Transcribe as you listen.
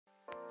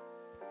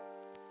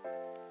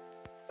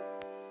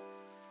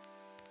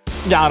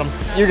Got him.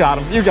 You got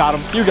him. You got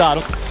him. You got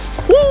him.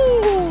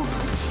 Woo!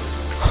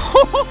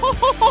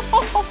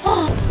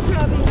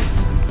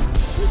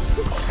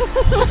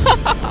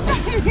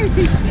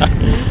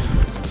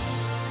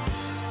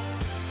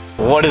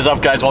 What is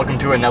up, guys? Welcome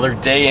to another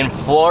day in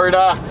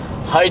Florida.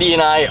 Heidi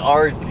and I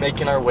are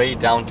making our way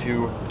down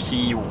to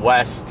Key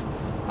West.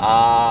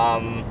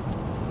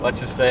 Let's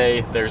just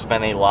say there's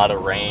been a lot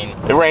of rain.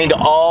 It rained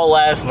all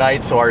last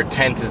night, so our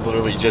tent is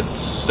literally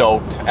just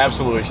soaked,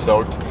 absolutely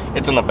soaked.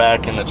 It's in the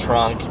back in the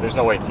trunk. There's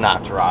no way it's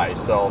not dry,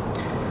 so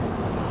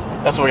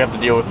that's what we have to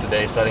deal with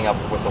today, setting up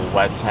with a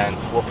wet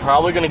tent. We're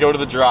probably gonna go to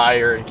the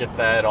dryer and get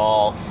that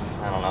all,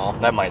 I don't know,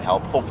 that might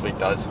help, hopefully it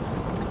does.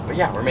 But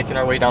yeah, we're making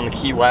our way down to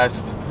Key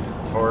West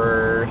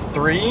for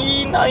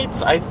 3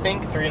 nights, I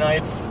think, 3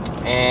 nights.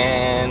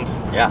 And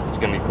yeah, it's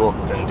gonna be cool.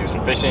 Gonna do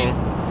some fishing,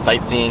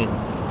 sightseeing,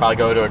 probably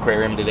go to an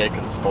aquarium today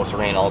because it's supposed to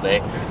rain all day.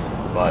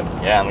 But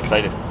yeah, I'm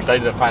excited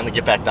to finally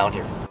get back down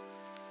here.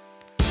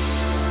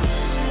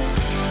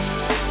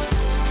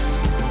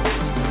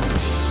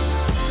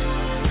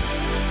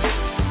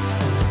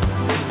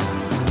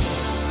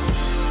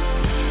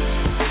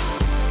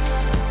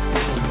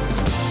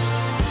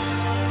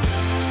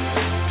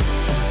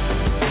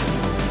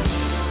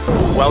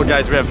 Well,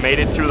 guys, we have made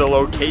it to the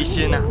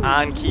location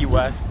on Key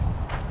West.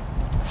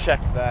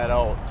 Check that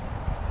out.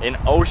 An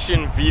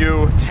ocean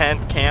view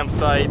tent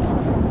campsite.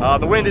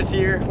 The wind is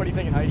here. What are you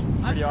thinking, Heidi?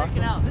 Pretty I'm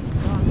freaking out. This is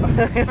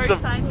awesome.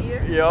 First time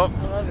here. Yep.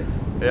 I love it.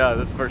 Yeah,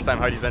 this is the first time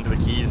Heidi's been to the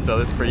Keys, so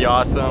this is pretty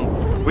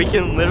awesome. We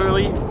can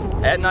literally,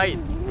 at night,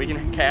 we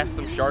can cast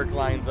some shark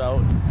lines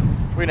out.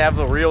 We can have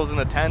the reels in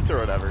the tent or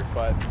whatever,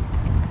 but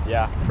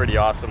yeah, pretty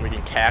awesome. We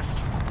can cast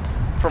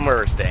from where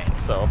we're staying,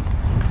 so.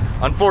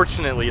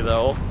 Unfortunately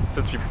though,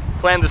 since we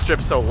planned this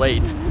trip so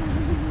late,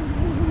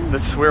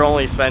 we're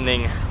only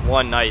spending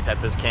 1 night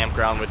at this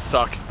campground, which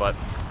sucks, but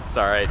it's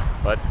all right.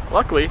 But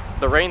luckily,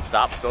 the rain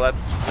stopped, so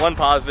that's one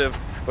positive.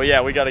 But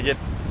yeah, we gotta get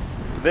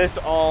this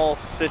all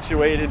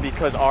situated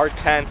because our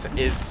tent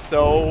is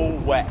so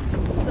wet.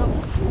 So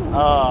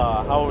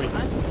how are we?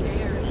 I'm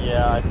scared.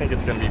 Yeah, I think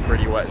it's gonna be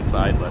pretty wet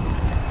inside, but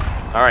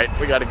all right,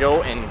 we gotta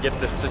go and get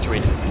this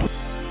situated.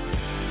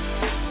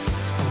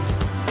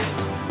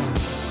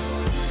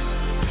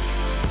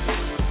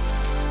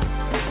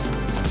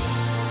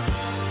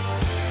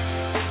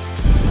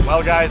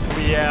 Well, guys,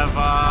 we have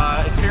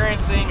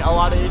experiencing a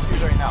lot of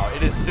issues right now.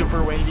 It is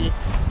super windy,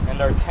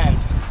 and our tent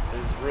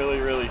is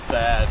really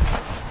sad.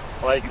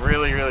 Like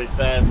really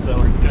sad. So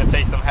we're gonna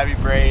take some heavy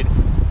braid,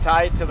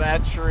 tie it to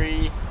that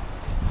tree,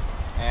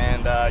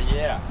 and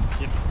yeah,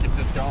 get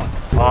this going.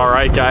 All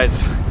right,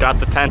 guys, got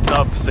the tent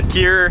up,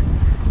 secure,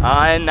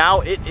 and now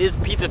it is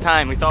pizza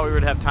time. We thought we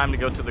would have time to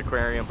go to the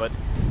aquarium, but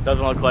it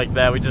doesn't look like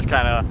that. We just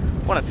kind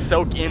of want to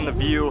soak in the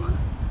view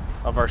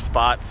of our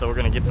spot, so we're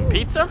gonna get some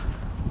pizza.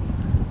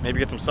 Maybe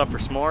get some stuff for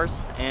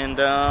s'mores, and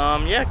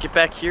yeah, get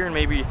back here and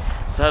maybe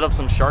set up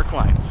some shark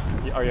lines.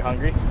 Are you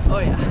hungry? Oh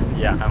yeah.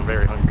 Yeah, I'm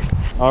very hungry.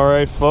 All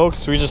right,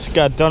 folks, we just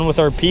got done with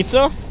our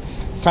pizza.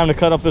 It's time to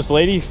cut up this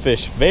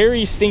ladyfish.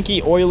 Very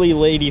stinky, oily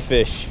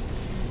ladyfish.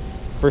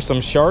 For some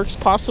sharks,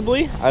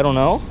 possibly, I don't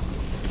know.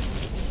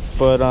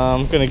 But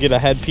I'm gonna get a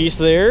head piece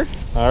there.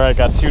 All right,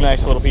 got 2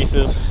 nice little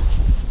pieces.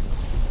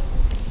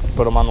 Let's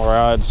put them on the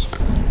rods.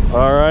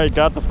 All right,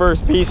 got the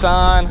first piece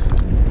on.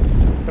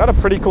 Got a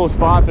pretty cool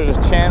spot. There's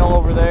a channel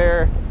over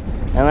there,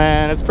 and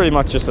then it's pretty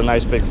much just a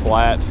nice big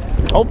flat.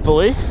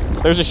 Hopefully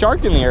there's a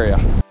shark in the area.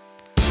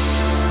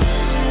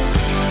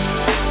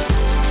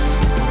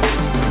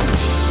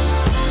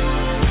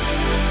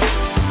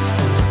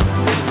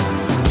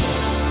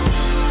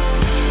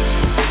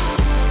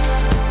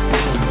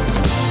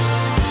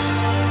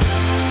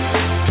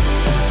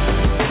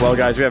 Well,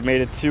 guys, we have made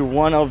it to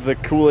one of the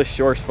coolest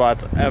shore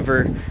spots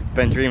ever.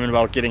 Been dreaming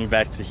about getting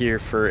back to here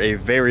for a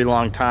very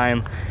long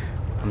time.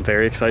 I'm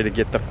very excited to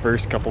get the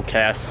first couple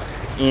casts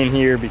in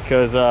here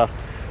because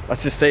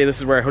let's just say this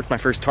is where I hooked my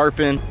first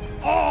tarpon.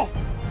 Oh!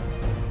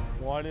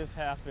 What is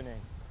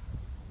happening?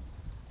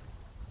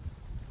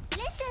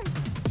 Listen.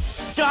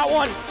 Got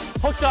one!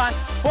 Hooked on!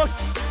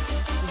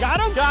 Hooked! Got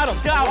him? Got him!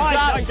 Got him!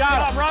 Got him!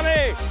 Got him!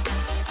 Robbie!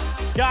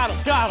 Got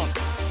him! Got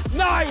him!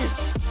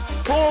 Nice!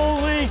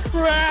 Holy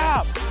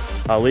crap!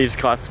 Leaves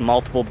caught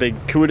multiple big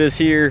cudas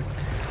here.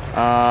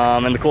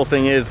 And the cool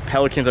thing is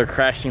pelicans are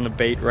crashing the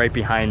bait right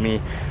behind me.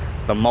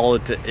 The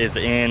mullet is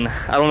in.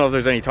 I don't know if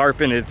there's any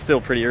tarpon. It's still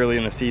pretty early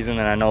in the season,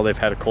 and I know they've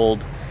had a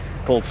cold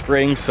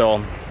spring,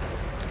 so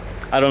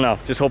I don't know.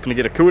 Just hoping to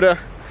get a cuda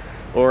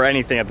or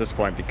anything at this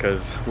point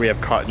because we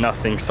have caught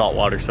nothing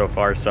saltwater so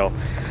far, so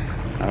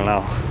I don't know.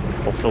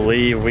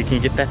 Hopefully we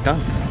can get that done.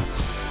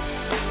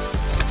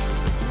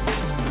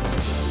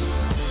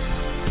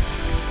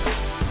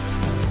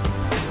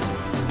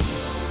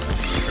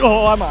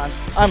 Oh, I'm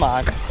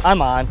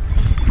on.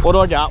 What do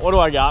I got? What do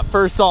I got?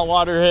 First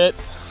saltwater hit.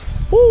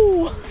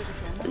 Woo!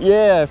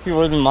 Yeah, if you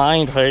wouldn't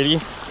mind, Heidi.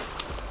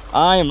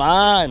 I'm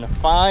on,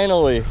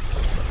 finally.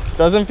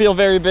 Doesn't feel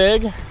very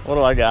big. What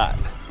do I got?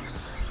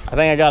 I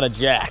think I got a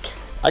jack.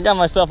 I got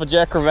myself a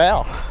Jack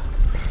Crevalle.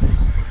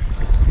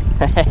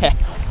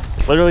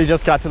 Literally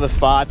just got to the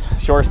spot,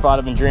 shore spot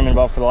I've been dreaming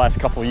about for the last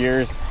couple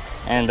years.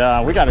 And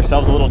we got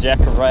ourselves a little Jack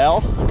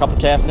Crevalle, a couple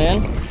casts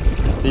in.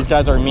 These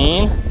guys are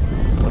mean,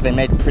 but they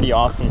make pretty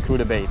awesome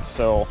Cuda baits.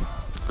 So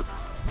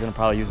I'm gonna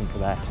probably use them for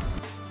that.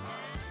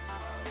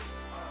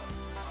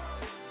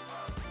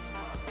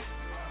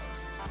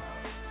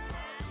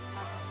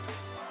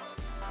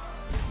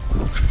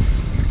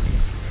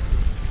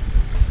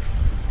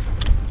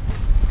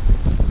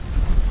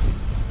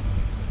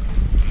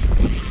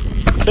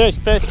 Fish,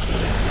 fish,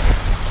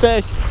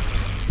 fish.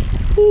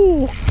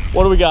 Ooh.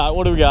 What do we got?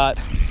 What do we got?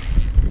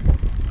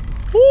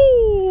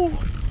 Woo!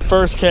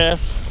 First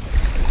cast,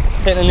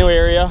 hitting a new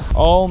area.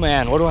 Oh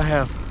man, what do I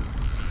have?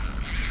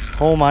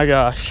 Oh my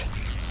gosh.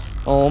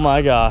 Oh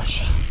my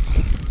gosh.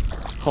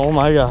 Oh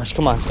my gosh,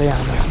 come on, stay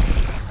on there.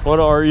 What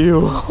are you?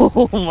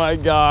 Oh my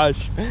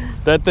gosh.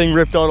 That thing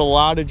ripped out a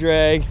lot of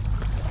drag.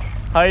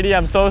 Heidi,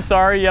 I'm so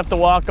sorry you have to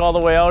walk all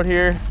the way out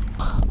here.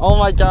 Oh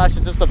my gosh,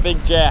 it's just a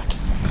big jack.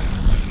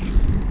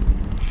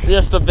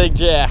 Just a big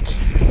jack.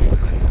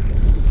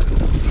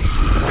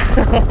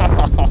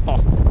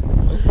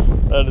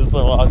 That is so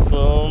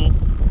awesome.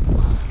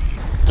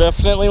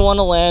 Definitely want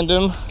to land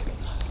him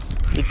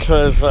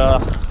because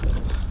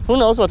who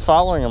knows what's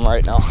following him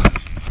right now.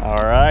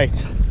 All right,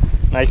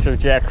 nicer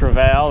Jack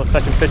Crevalle, the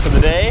second fish of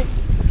the day.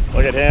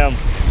 Look at him.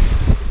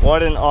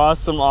 What an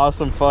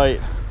awesome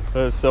fight.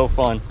 That was so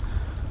fun.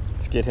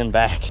 Let's get him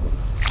back.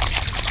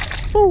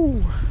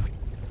 Woo.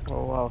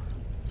 Oh wow,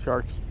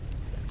 sharks.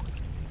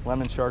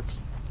 Lemon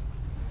sharks.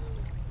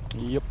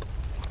 Yep.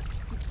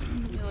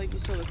 Like you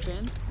saw the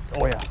fin?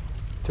 Oh yeah,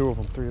 2 of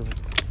them, 3 of them.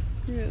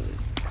 Really?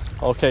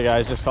 Okay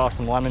guys, just saw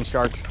some lemon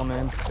sharks come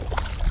in.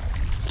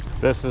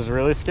 This is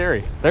really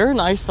scary. They're a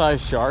nice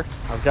sized shark.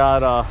 I've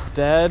got a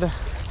dead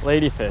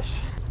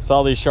ladyfish.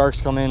 Saw these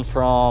sharks come in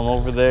from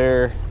over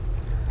there.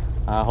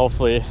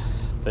 Hopefully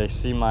they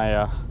see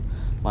my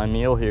my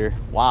meal here.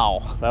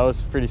 Wow, that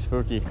was pretty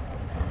spooky.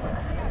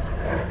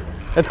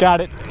 It's got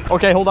it.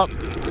 Okay, hold up.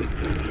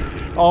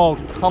 Oh,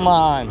 come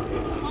on.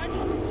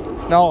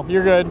 No,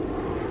 you're good.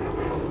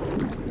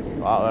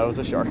 Wow, that was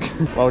a shark.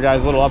 Well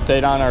guys, a little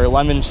update on our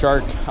lemon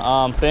shark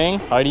thing.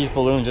 Heidi's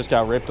balloon just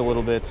got ripped a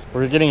little bit.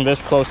 We're getting this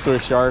close to a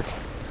shark.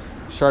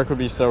 Shark would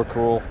be so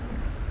cool.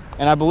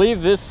 And I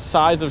believe this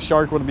size of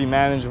shark would be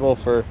manageable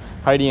for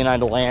Heidi and I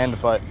to land,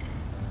 but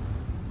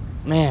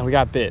man, we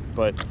got bit,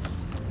 but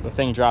the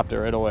thing dropped it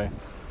right away.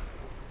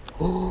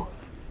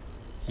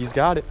 He's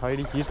got it,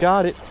 Heidi. He's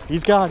got it.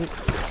 He's got it.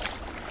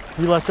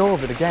 He let go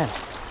of it again.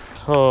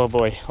 Oh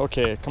boy.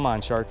 Okay, come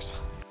on, sharks.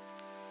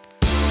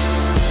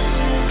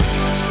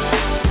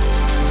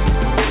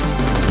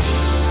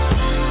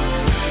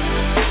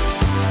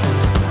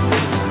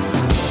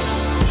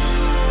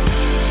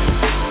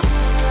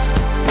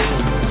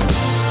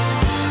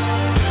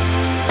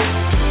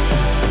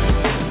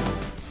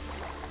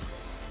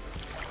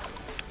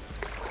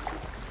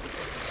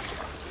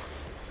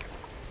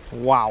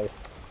 Wow.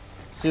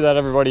 See that,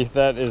 everybody?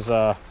 That is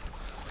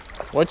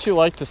what you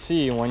like to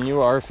see when you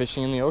are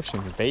fishing in the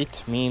ocean.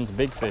 Bait means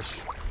big fish,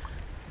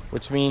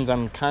 which means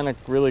I'm kind of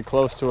really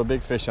close to a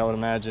big fish, I would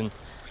imagine.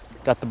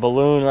 Got the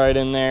balloon right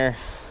in there.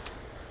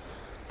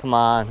 Come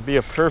on, it'd be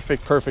a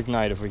perfect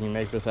night if we can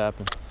make this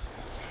happen.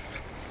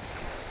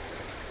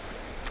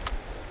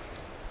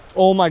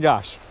 Oh my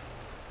gosh.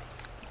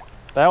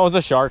 That was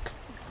a shark.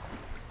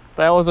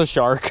 That was a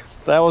shark.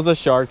 That was a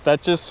shark.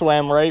 That just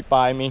swam right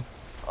by me.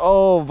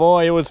 Oh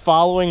boy, it was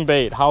following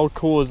bait. How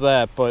cool is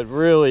that? But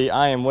really,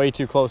 I am way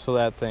too close to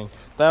that thing.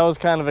 That was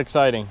kind of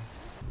exciting.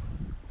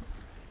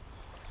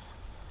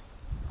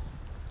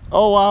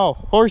 Oh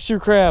wow, horseshoe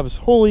crabs.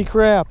 Holy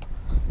crap.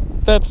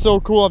 That's so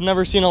cool. I've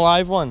never seen a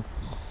live one.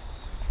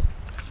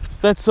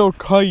 That's so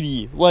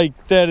kitey.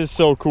 Like, that is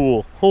so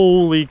cool.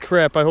 Holy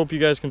crap, I hope you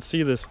guys can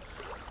see this.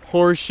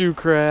 Horseshoe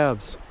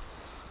crabs.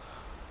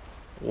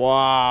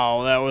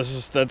 Wow,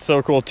 that's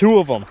so cool. 2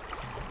 of them.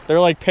 They're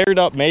like paired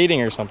up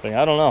mating or something.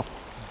 I don't know.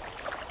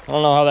 I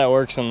don't know how that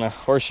works in the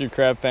horseshoe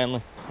crab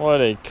family.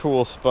 What a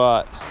cool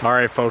spot. All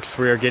right, folks,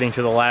 we are getting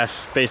to the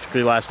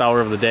basically last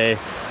hour of the day.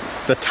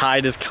 The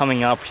tide is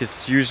coming up.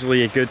 It's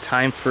usually a good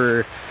time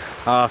for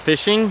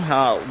fishing.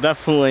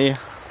 Definitely a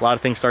lot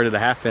of things started to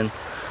happen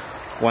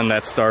when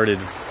that started.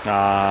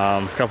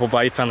 A couple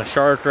bites on the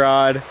shark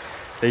rod.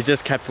 They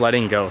just kept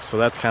letting go, so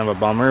that's kind of a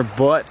bummer,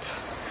 but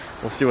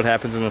we'll see what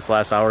happens in this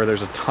last hour.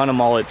 There's a ton of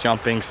mullet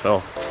jumping,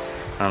 so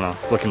I don't know,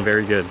 it's looking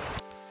very good.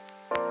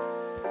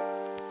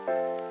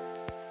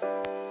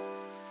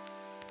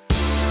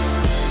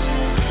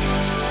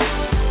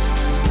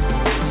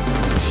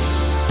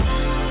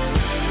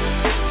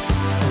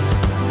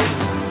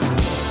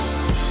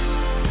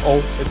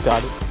 Oh, it's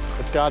got it.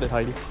 It's got it,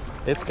 Heidi.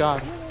 It's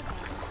got it.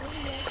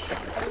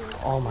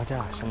 Oh my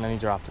gosh, and then he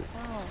dropped it.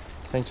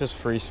 I think just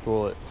free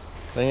spool it.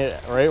 I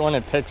think right when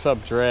it picks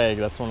up drag,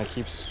 that's when it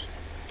keeps.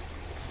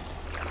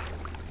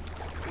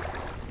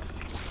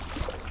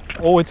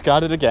 Oh, it's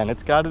got it again.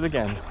 It's got it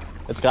again.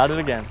 It's got it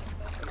again.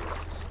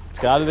 It's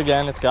got it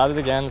again. It's got it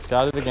again. It's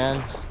got it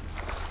again.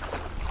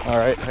 All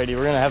right, Heidi,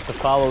 we're gonna have to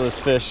follow this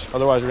fish.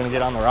 Otherwise, we're gonna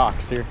get on the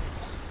rocks here.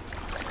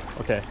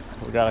 Okay,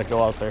 we gotta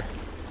go out there.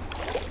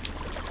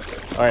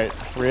 All right,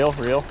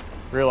 reel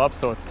up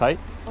so it's tight.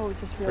 Oh,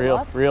 just reel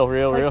up?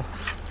 Reel.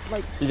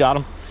 Like, You got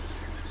him.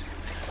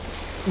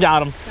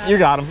 Got him. You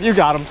got him.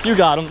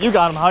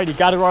 Heidi,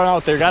 gotta run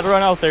out there. You gotta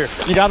run out there.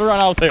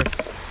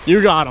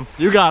 You got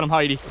him,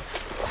 Heidi.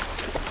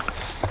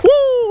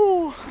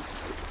 Woo!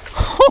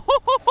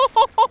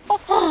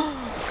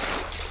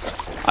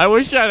 I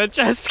wish I had a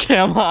chest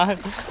cam on.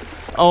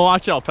 Oh,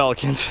 watch out,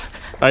 pelicans.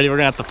 Heidi, we're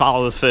gonna have to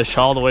follow this fish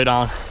all the way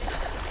down.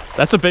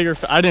 That's a bigger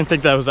I didn't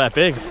think that was that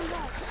big.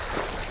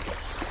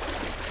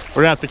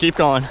 We're gonna have to keep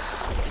going.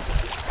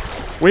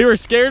 We were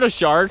scared of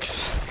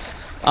sharks,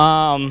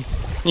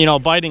 you know,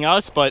 biting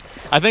us, but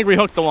I think we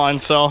hooked the one,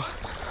 so.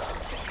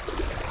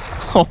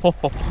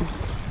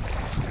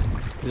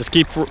 Just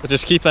keep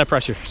that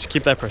pressure. Just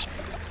keep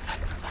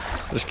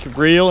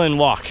reel and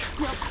walk.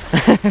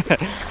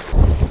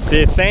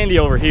 See, it's sandy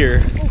over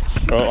here.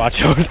 Oh,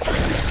 watch out.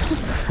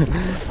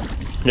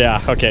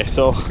 Yeah, okay,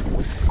 so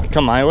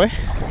come my way.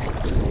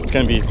 It's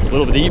gonna be a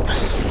little bit deep.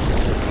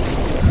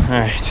 All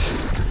right.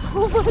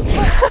 oh my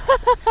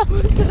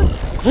god.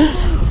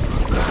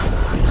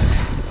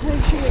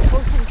 Make sure you get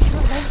closer to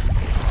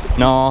shore.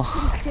 No.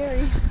 It's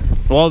scary.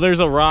 Well, there's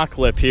a rock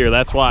lip here.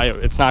 That's why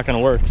it's not gonna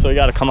work. So you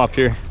gotta come up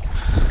here.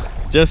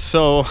 Just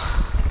so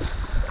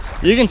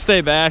you can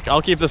stay back.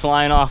 I'll keep this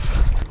line off.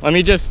 Let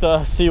me just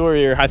see where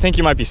you're. I think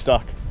you might be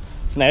stuck.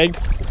 Snagged?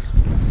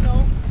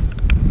 No.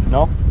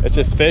 No? It's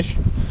just fish?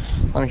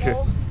 Let me see.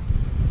 No.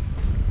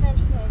 I'm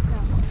snagged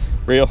now.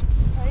 Reel.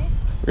 Ready?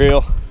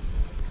 Reel.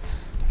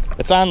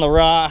 It's on the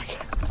rock.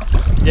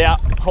 Yeah,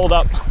 hold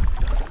up.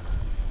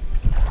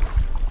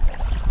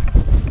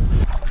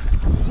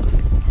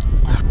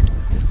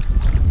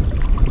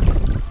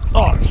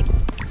 Oh,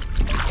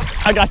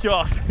 I got you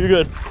off. You're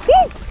good.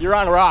 Woo! You're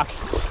on a rock.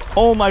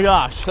 Oh my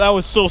gosh, that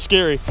was so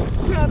scary.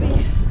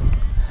 Robbie.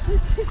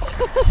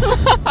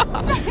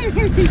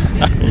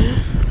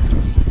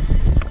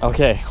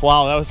 Okay,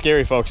 wow, that was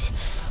scary, folks.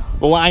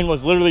 The line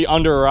was literally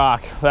under a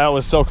rock. That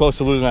was so close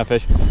to losing that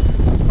fish.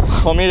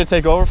 Want me to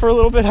take over for a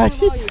little bit,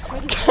 Heidi?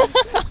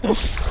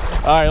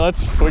 All right,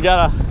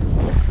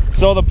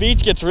 so the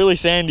beach gets really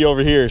sandy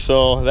over here,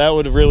 so that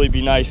would really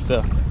be nice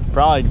to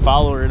probably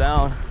follow her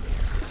down.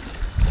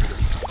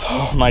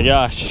 Oh my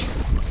gosh.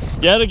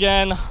 Yet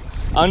again,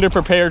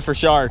 underprepared for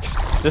sharks.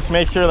 Just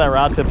make sure that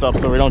rod tip's up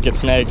so we don't get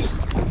snagged.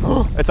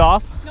 It's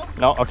off? Nope.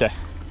 No? Okay.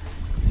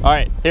 All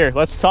right, here,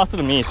 let's toss it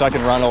to me so I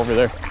can run over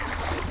there.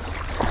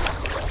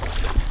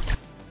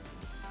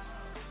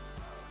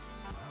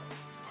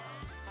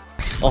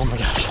 Oh my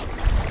gosh.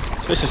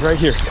 This fish is right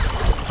here.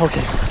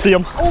 Okay, see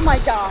him? Oh my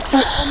gosh. Oh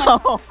my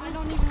gosh. I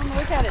don't even want to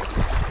look at it.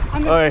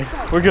 All right,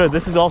 we're good.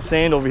 This is all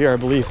sand over here, I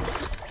believe.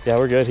 Yeah,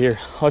 we're good here.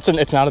 Oh,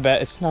 it's not a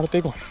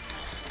big one.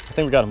 I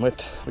think we got him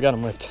whipped.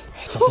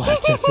 It's a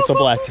black tip. It's a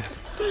black tip.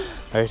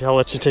 All right, I'll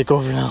let you take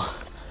over now.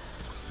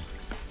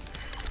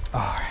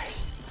 All right.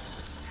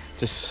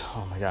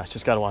 Oh my gosh,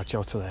 just gotta watch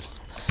out so that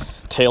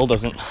tail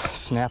doesn't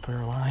snap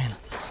her line.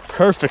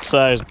 Perfect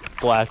size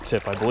black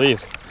tip, I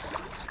believe.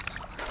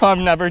 I've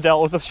never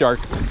dealt with a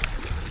shark.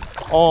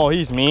 Oh,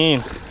 he's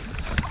mean.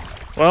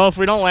 Well, if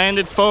we don't land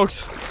it,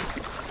 folks,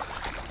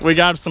 we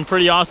got some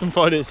pretty awesome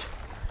footage.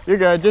 You're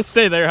good, just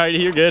stay there, Heidi,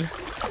 you're good.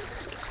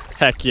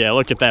 Heck yeah,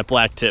 look at that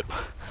black tip.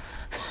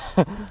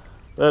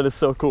 That is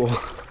so cool.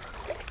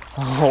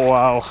 Oh,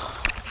 wow.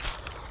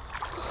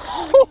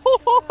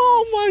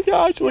 Oh my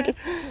gosh, look at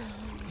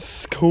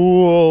this.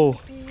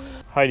 Cool.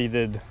 Heidi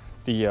did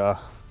the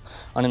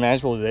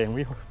unimaginable today and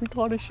we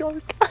caught a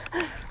shark.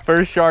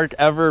 First shark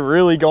ever,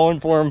 really going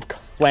for him,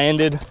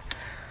 landed.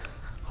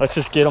 Let's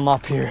just get him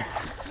up here.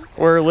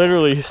 We're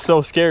literally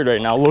so scared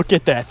right now. Look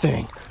at that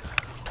thing.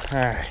 All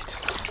right.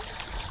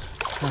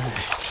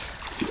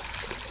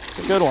 It's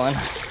a good one.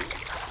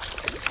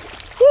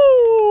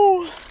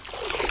 Woo!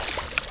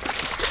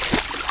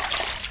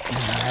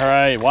 All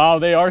right, wow,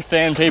 they are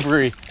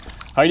sandpapery.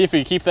 Heidi, if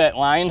you keep that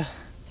line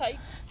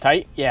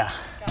tight, yeah.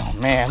 Oh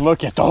man,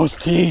 look at those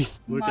teeth.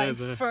 Look my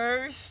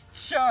first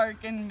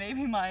shark and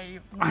maybe my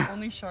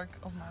only shark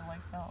of my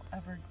life I'll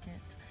ever get.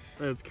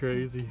 That's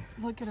crazy.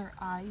 Look at her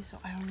eyes, so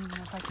I don't even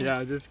know if I can.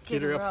 Yeah, just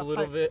get her up a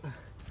little bit.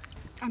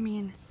 I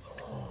mean,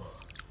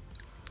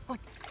 look.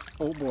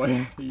 Oh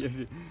boy.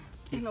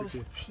 And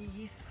those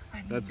teeth. I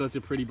mean, that's such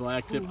a pretty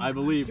black tip. I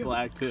believe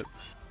black tip.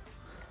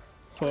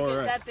 All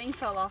right. That thing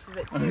fell off of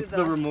it too, It's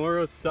the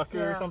Remora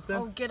sucker or something?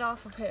 Oh, get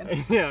off of him.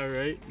 Yeah,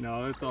 right?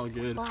 No, it's all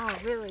good. Wow,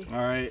 really?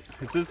 All right.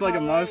 It's just like a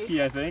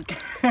muskie, I think.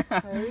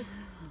 Right?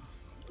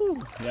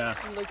 Yeah.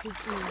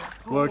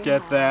 Oh, look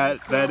at that.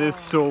 God. That is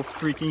so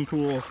freaking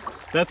cool.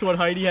 That's what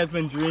Heidi has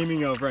been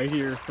dreaming of right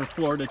here for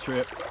Florida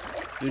trip.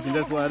 You can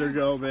just let her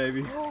go,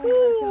 baby.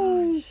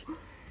 Oh my gosh.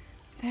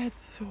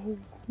 That's so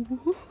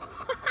cool.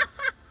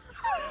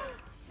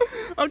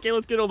 Okay,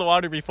 let's get on the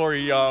water before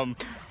he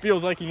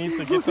feels like he needs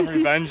to get some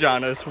revenge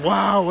on us.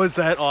 Wow, was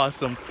that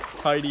awesome,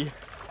 Heidi?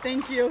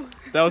 Thank you.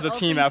 That was a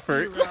team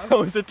effort. That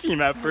was a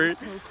team effort.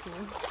 So cool.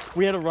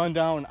 We had to run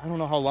down, I don't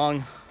know how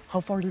long How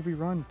far did we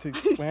run to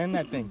land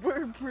that thing?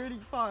 We're pretty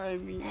far, I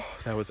mean.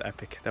 That was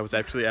epic. That was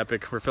actually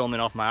epic. We're filming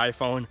off my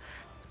iPhone.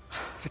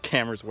 The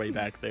camera's way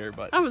back there,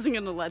 but... I wasn't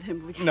gonna let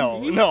him leave No,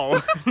 me.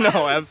 no,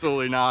 no,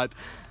 absolutely not.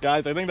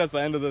 Guys, I think that's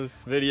the end of this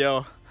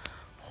video.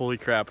 Holy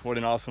crap, what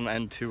an awesome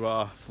end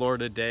to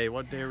Florida day.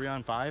 What day are we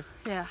on? 5?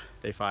 Yeah.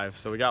 Day 5.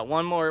 So we got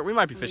one more. We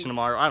might be fishing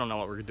tomorrow. I don't know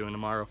what we're doing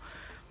tomorrow.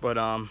 But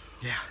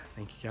yeah,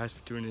 thank you guys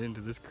for tuning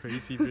into this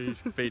crazy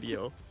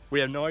video. We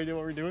have no idea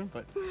what we're doing,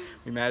 but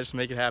we managed to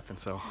make it happen.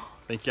 So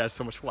thank you guys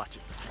so much for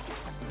watching.